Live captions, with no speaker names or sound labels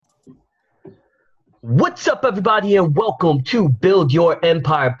What's up, everybody, and welcome to Build Your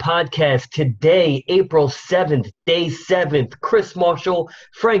Empire podcast. Today, April 7th, day 7th. Chris Marshall,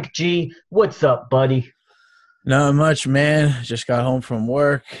 Frank G. What's up, buddy? Not much, man. Just got home from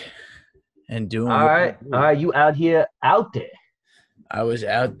work and doing All what I right. All do. right. You out here, out there. I was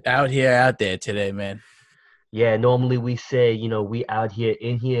out there today, man. Yeah, normally we say, we out here,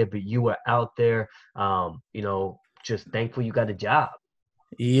 in here, but you were out there. Just thankful you got a job.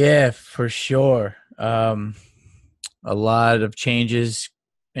 Yeah, for sure. A lot of changes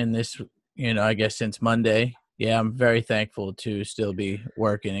in this, I guess since Monday. Yeah, I'm very thankful to still be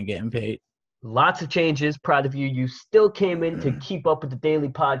working and getting paid. Lots of changes. Proud of you. You still came in to keep up with the daily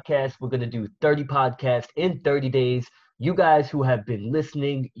podcast. We're going to do 30 podcasts in 30 days. You guys who have been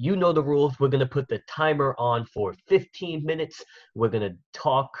listening, you know the rules. We're going to put the timer on for 15 minutes. We're going to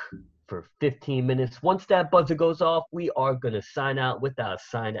talk for 15 minutes. Once that buzzer goes off, we are going to sign out with our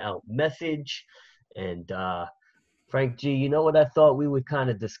sign out message. And Frank G, you know what I thought we would kind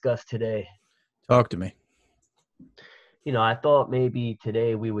of discuss today? Talk to me. I thought maybe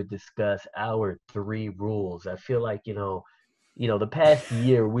today we would discuss our three rules. I feel like, the past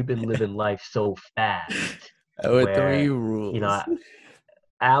year we've been living life so fast Our three where, you rules.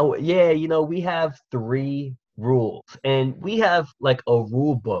 know, we have three rules and we have like a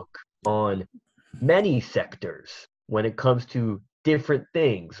rule book on many sectors when it comes to different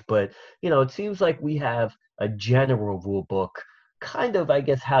things. But, it seems like we have a general rule book kind of, I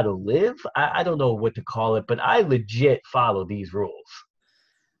guess, how to live. I don't know what to call it, but I legit follow these rules.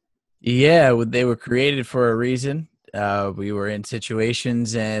 Yeah, they were created for a reason. We were in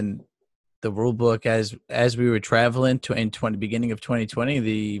situations, and the rule book, as we were traveling beginning of 2020,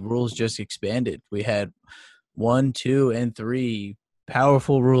 the rules just expanded. We had 1, 2, and 3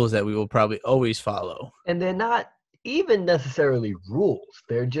 powerful rules that we will probably always follow. And they're not even necessarily rules.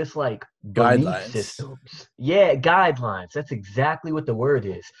 They're just like belief Guidelines. systems. Yeah, guidelines. That's exactly what the word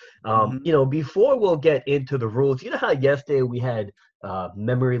is. Hmm. Before we'll get into the rules, you know how yesterday we had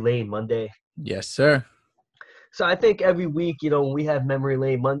Memory Lane Monday? Yes, sir. So I think every week, when we have Memory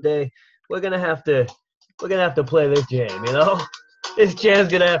Lane Monday, we're gonna have to play this jam, This jam's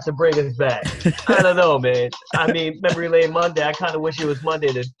gonna have to bring us back. I don't know, man. I mean, Memory Lane Monday, I kind of wish it was Monday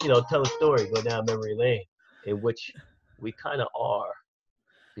to, tell a story, go down memory lane, in which we kind of are,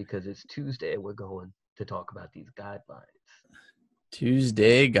 because it's Tuesday and we're going to talk about these guidelines.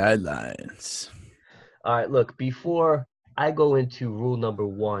 Tuesday guidelines. All right, look, before I go into rule number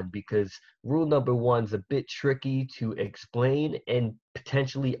one, because rule number one's a bit tricky to explain and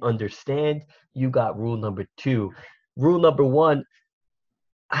potentially understand, you got rule number two. Rule number one,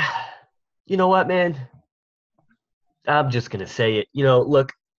 you know what, man? I'm just going to say it.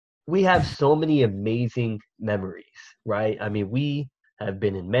 Look, we have so many amazing memories, right? I mean, we have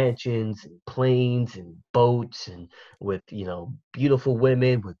been in mansions and planes and boats and with, beautiful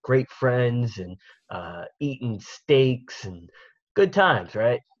women, with great friends and eating steaks and good times,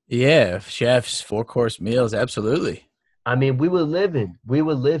 right? Yeah, chefs, 4-course meals, absolutely. I mean, we were living,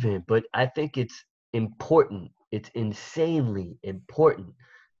 but I think it's important. It's insanely important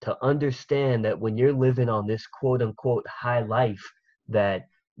to understand that when you're living on this quote unquote high life, that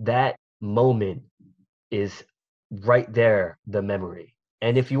that moment is right there, the memory.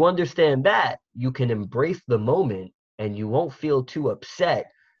 And if you understand that, you can embrace the moment and you won't feel too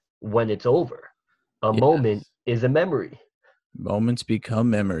upset when it's over. A moment Yes. is a memory. Moments become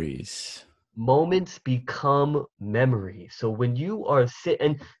memories. Moments become memories. So when you are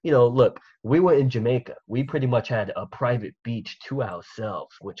sitting, look, we were in Jamaica. We pretty much had a private beach to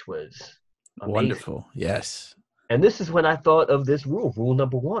ourselves, which was amazing. Wonderful. Yes. And this is when I thought of this rule, rule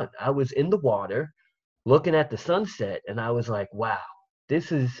number one. I was in the water looking at the sunset, and I was like, wow,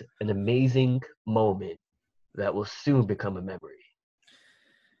 this is an amazing moment that will soon become a memory.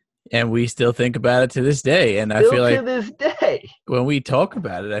 And we still think about it to this day. And I Still feel to like this day, when we talk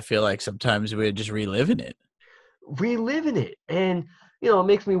about it, I feel like sometimes we're just reliving it. reliving it. And, it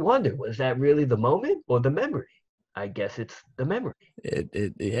makes me wonder, was that really the moment or the memory? I guess it's the memory.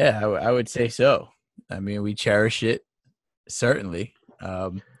 Yeah, I would say so. I mean, we cherish it, certainly.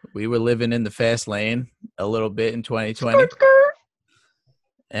 We were living in the fast lane a little bit in 2020, Skirt, skirt.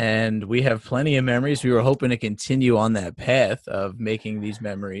 and we have plenty of memories. We were hoping to continue on that path of making these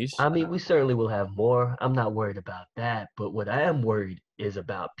memories. I mean, we certainly will have more. I'm not worried about that. But what I am worried is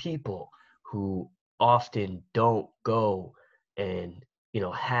about people who often don't go and,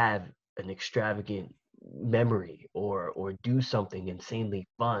 have an extravagant memory or do something insanely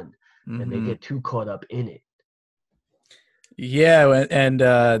fun and they Hmm. get too caught up in it. Yeah, and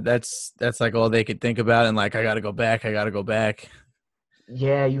that's like all they could think about, and like I got to go back.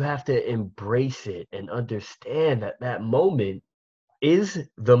 Yeah, you have to embrace it and understand that that moment is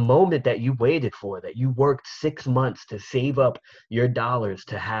the moment that you waited for, that you worked 6 months to save up your dollars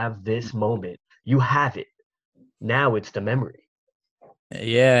to have this moment. You have it. Now it's the memory.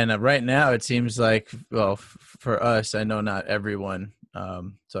 Yeah, and right now it seems like, well, for us, I know not everyone,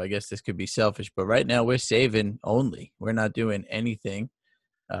 so I guess this could be selfish, but right now we're saving only. We're not doing anything,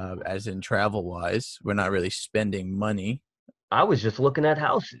 as in travel wise. We're not really spending money I was just looking at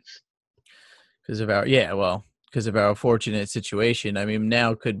houses. because of our, yeah, well, because of our fortunate situation. I mean,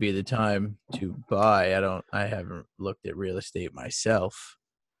 now could be the time to buy. I haven't looked at real estate myself.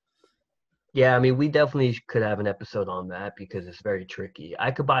 Yeah, I mean, we definitely could have an episode on that because it's very tricky.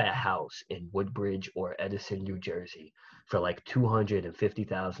 I could buy a house in Woodbridge or Edison, New Jersey for like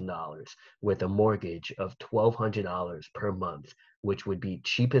 $250,000 with a mortgage of $1,200 per month, which would be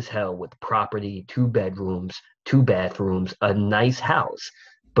cheap as hell with property, 2 bedrooms, 2 bathrooms, a nice house.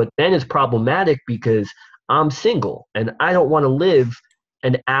 But then it's problematic because I'm single and I don't want to live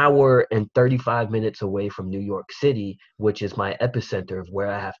an hour and 35 minutes away from New York City, which is my epicenter of where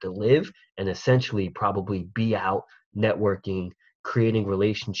I have to live and essentially probably be out networking, creating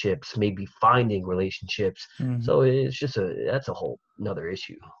relationships, maybe finding relationships. Mhm. So it's just that's a whole another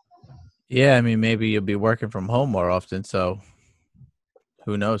issue. Yeah, I mean, maybe you'll be working from home more often, so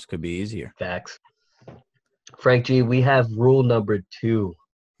who knows? Could be easier. Facts. Frank G, we have rule number two.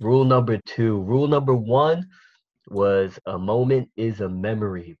 Rule number two. Rule number one was a moment is a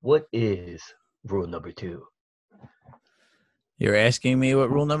memory. What is rule number two? You're asking me what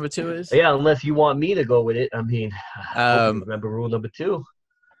rule number 2 is? Yeah, unless you want me to go with it. I mean, I hope you Um, remember rule number two.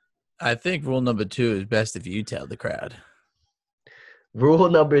 I think rule number 2 is best if you tell the crowd. Rule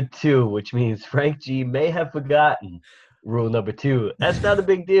number two, which means Frank G may have forgotten rule number two. That's not a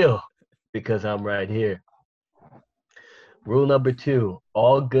big deal because I'm right here. Rule number two,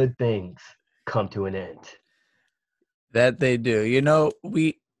 all good things come to an end. That they do. You know,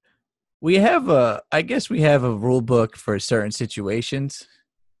 we have I guess we have a rule book for certain situations.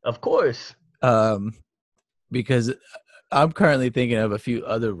 Of course. Um, because I'm currently thinking of a few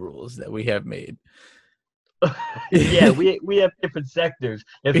other rules that we have made. Yeah, we have different sectors.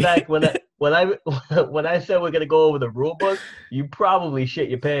 In fact, when I said we're gonna go over the rule book, you probably shit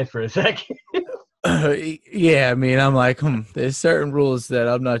your pants for a second. Yeah, I mean, I'm like, there's certain rules that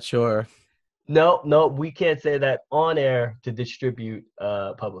I'm not sure. No, we can't say that on air to distribute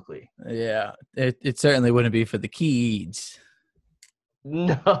publicly. Yeah, it certainly wouldn't be for the kids.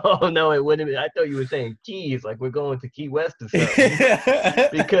 No, no, it wouldn't be. I thought you were saying Keys, like we're going to Key West or something,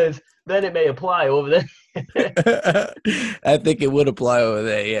 because then it may apply over there. I think it would apply over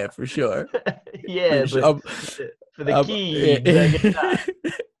there, yeah, for sure. Yeah, For but sure. for the Yeah. Keys, I guess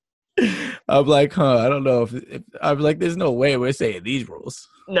not. I'm like, I don't know if I'm like, there's no way we're saying these rules.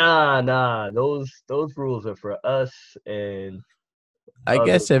 Nah. Those rules are for us and I other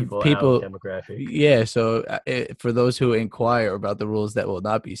guess if people our people, demographic. yeah, so for those who inquire about the rules that will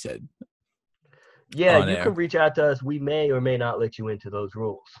not be said Yeah, on you can air, reach out to us. We may or may not let you into those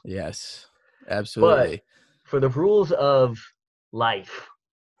rules. yes, But absolutely. for the rules of life,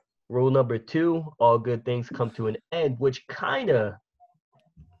 rule number two, all good things come to an end, which kind of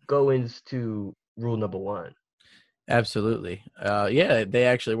go into rule number one. Absolutely. Yeah, they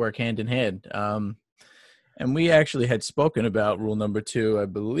actually work hand in hand. And we actually had spoken about rule number 2, I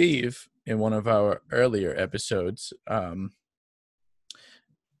believe, in one of our earlier episodes,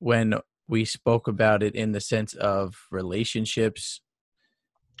 when we spoke about it in the sense of relationships.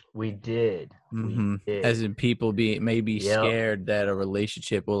 We did. We did. As in people maybe Yep. scared that a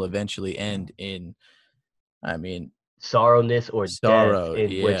relationship will eventually end in, I mean, Sorrowness or death, sorrow. in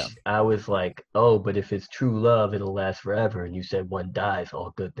Yeah. which I was like, oh, but if it's true love, it'll last forever. And you said one dies,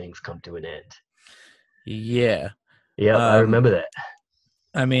 all good things come to an end. Yeah. Yep, I Um, remember that.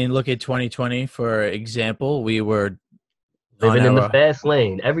 I mean, look at 2020, for example. We were on Living in the our, fast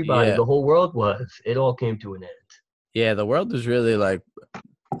lane. Everybody, yeah. the whole world was. It all came to an end. Yeah, the world was really like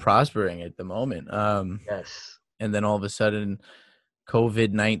prospering at the moment. Yes. And then all of a sudden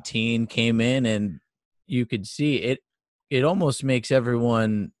COVID-19 came in, and you could see it. It almost makes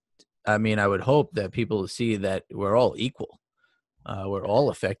everyone, I mean, I would hope that people see that we're all equal. We're all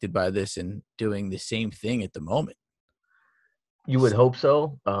affected by this and doing the same thing at the moment. You would hope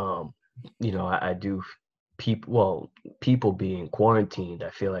so. I do people being quarantined, I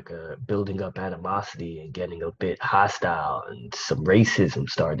feel like building up animosity and getting a bit hostile and some racism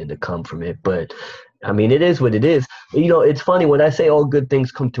starting to come from it. But I mean, it is what it is. It's funny when I say all good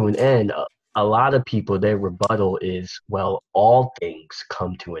things come to an end, a lot of people, their rebuttal is, well, all things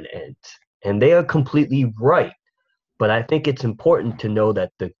come to an end. And they are completely right. But I think it's important to know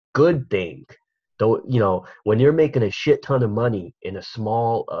that the good thing, though, when you're making a shit ton of money in a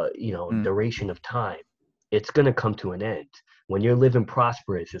small, Mm. duration of time, it's going to come to an end. When you're living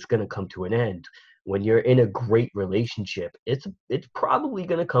prosperous, it's going to come to an end. When you're in a great relationship, it's probably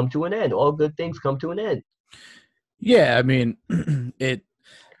going to come to an end. All good things come to an end. Yeah, I mean,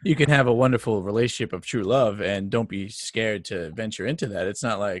 you can have a wonderful relationship of true love and don't be scared to venture into that. It's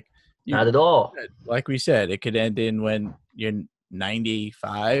not like Not at all. like we said, it could end in when you're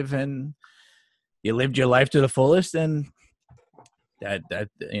 95 and you lived your life to the fullest, and that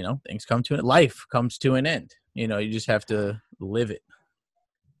things come to it. Life comes to an end. You just have to live it.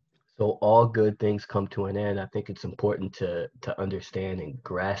 So all good things come to an end. I think it's important to understand and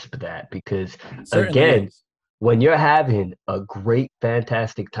grasp that, because It certainly again, is. when you're having a great,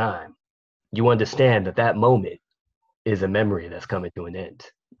 fantastic time, you understand that moment is a memory that's coming to an end.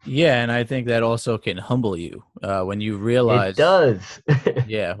 Yeah, and I think that also can humble you when you It realize. does.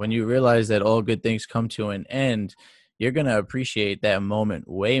 Yeah, when you realize that all good things come to an end, you're gonna appreciate that moment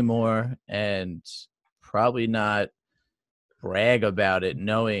way more, and probably not brag about it,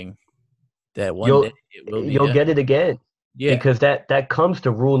 knowing that one day you'll it will be you'll done. get it again, Yeah. because that comes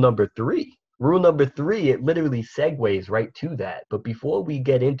to rule number three. Rule number three, it literally segues right to that. But before we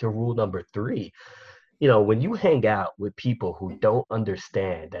get into rule number three, when you hang out with people who don't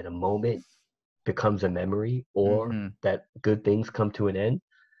understand that a moment becomes a memory, or Hmm. that good things come to an end,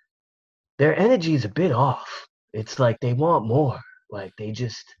 their energy is a bit off. It's like they want more. Like they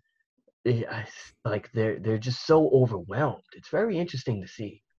just, like they're just so overwhelmed. It's very interesting to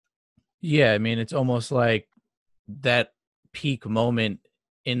see. Yeah, I mean, it's almost like that peak moment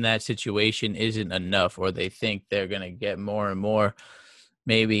in that situation isn't enough, or they think they're gonna get more and more,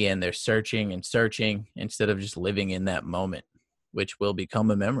 maybe, and they're searching and searching instead of just living in that moment, which will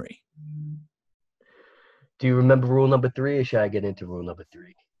become a memory. Do you remember rule number three, or should I get into rule number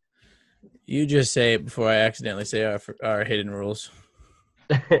three? You just say it before I accidentally say our hidden rules.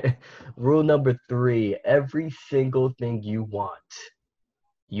 Rule number three: every single thing you want,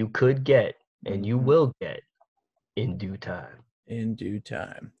 you could get, and you Mhm. will get in due time. In due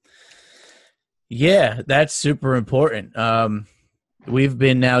time. Yeah, that's super important. We've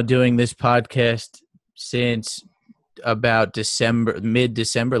been now doing this podcast since about December,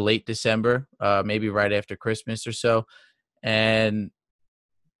 mid-December, late December, maybe right after Christmas or so. And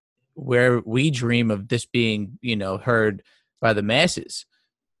where we dream of this being, heard by the masses,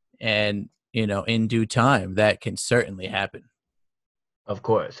 and, in due time, that can certainly happen. Of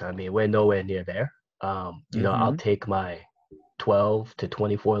course. I mean, we're nowhere near there. I'll Hmm. take my 12 to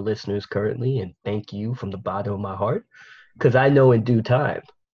 24 listeners currently and thank you from the bottom of my heart, because I know in due time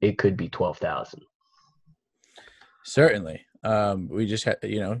it could be 12,000. Certainly. We just have,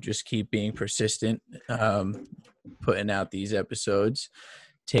 just keep being persistent, putting out these episodes,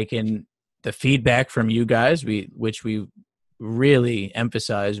 taking the feedback from you guys, which we really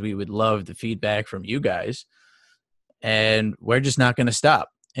emphasize. We would love the feedback from you guys, and we're just not going to stop.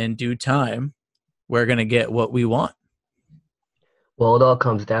 In due time, we're going to get what we want. Well, it all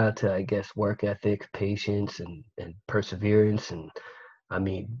comes down to, I guess, work ethic, patience, and perseverance. And I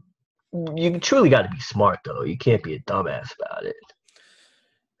mean, you truly got to be smart, though. You can't be a dumbass about it.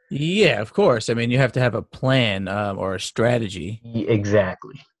 Yeah, of course. I mean, you have to have a plan, or a strategy.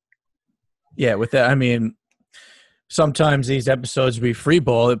 Exactly. Yeah, with that, I mean, sometimes these episodes we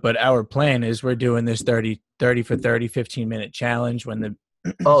freeball it, but our plan is we're doing this 30 for 30 15-minute challenge when the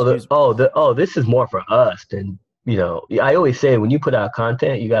Oh, excuse me. this is more for us than, I always say when you put out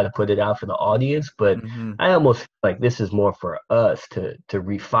content, you got to put it out for the audience, but Hmm. I almost feel like this is more for us to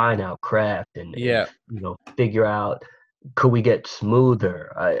refine our craft and Yeah. figure out, could we get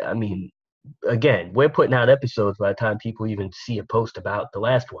smoother? I mean, again, we're putting out episodes by the time people even see a post about the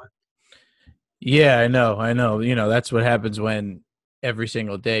last one. Yeah, I know. That's what happens when every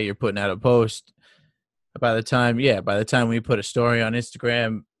single day you're putting out a post. By the time we put a story on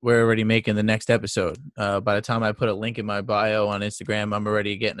Instagram, we're already making the next episode. By the time I put a link in my bio on Instagram, I'm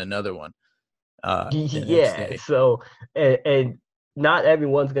already getting another one the next Yeah, day. so and not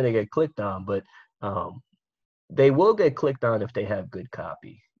everyone's gonna get clicked on, but um, they will get clicked on if they have good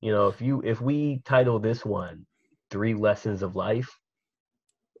copy. If we title this one Three Lessons of Life,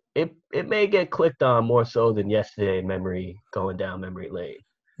 it may get clicked on more so than yesterday memory going down memory lane.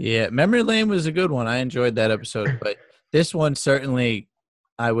 Yeah, Memory Lane was a good one. I enjoyed that episode, but this one certainly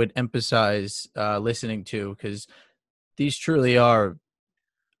I would emphasize listening to, because these truly are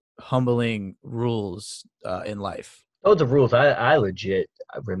humbling rules in life. Those are rules I legit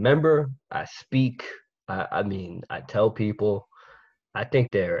I remember. I speak. I mean, I tell people. I think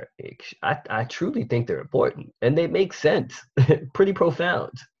I truly think they're important, and they make sense. Pretty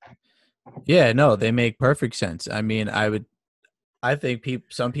profound. Yeah, no, they make perfect sense. I mean, I think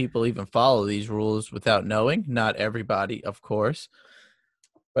some people even follow these rules without knowing. Not everybody, of course,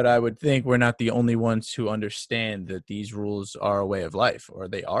 but I would think we're not the only ones who understand that these rules are a way of life, or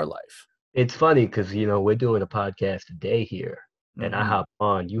they are life. It's funny because we're doing a podcast today here, and I Hmm. hop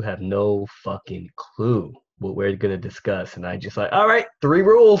on. You have no fucking clue what we're gonna discuss, and I just like, all right, three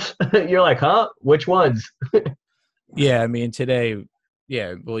rules. You're like, huh? Which ones? Yeah, I mean, today,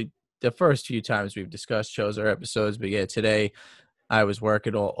 yeah, well, the first few times we've discussed shows or episodes, but yeah, today I was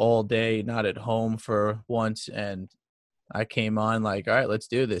working all day, not at home for once, and I came on like, all right, let's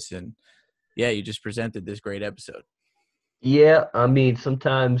do this. And yeah, you just presented this great episode. Yeah, I mean,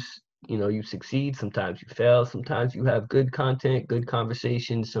 sometimes you succeed, sometimes you fail, sometimes you have good content, good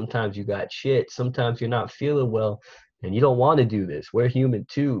conversations, sometimes you got shit, sometimes you're not feeling well, and you don't want to do this. We're human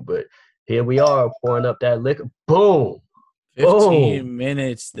too, but here we are pouring up that liquor. Boom, boom. 15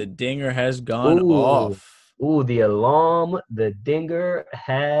 minutes, the dinger has gone Ooh, off. ooh, the alarm, the dinger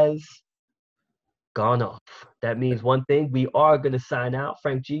has gone off. That means one thing. We are going to sign out.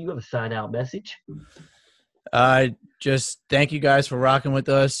 Frank G, you have a sign out message. Just thank you guys for rocking with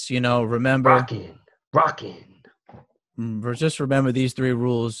us. Rocking, rocking. Just remember these three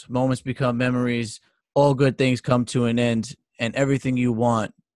rules. Moments become memories. All good things come to an end, and everything you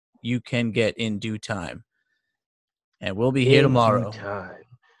want, you can get in due time. And we'll be here In due tomorrow. time.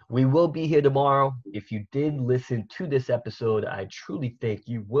 We will be here tomorrow. If you did listen to this episode, I truly think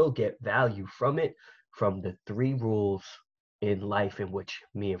you will get value from it, from the three rules in life in which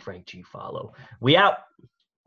me and Frank G follow. We out.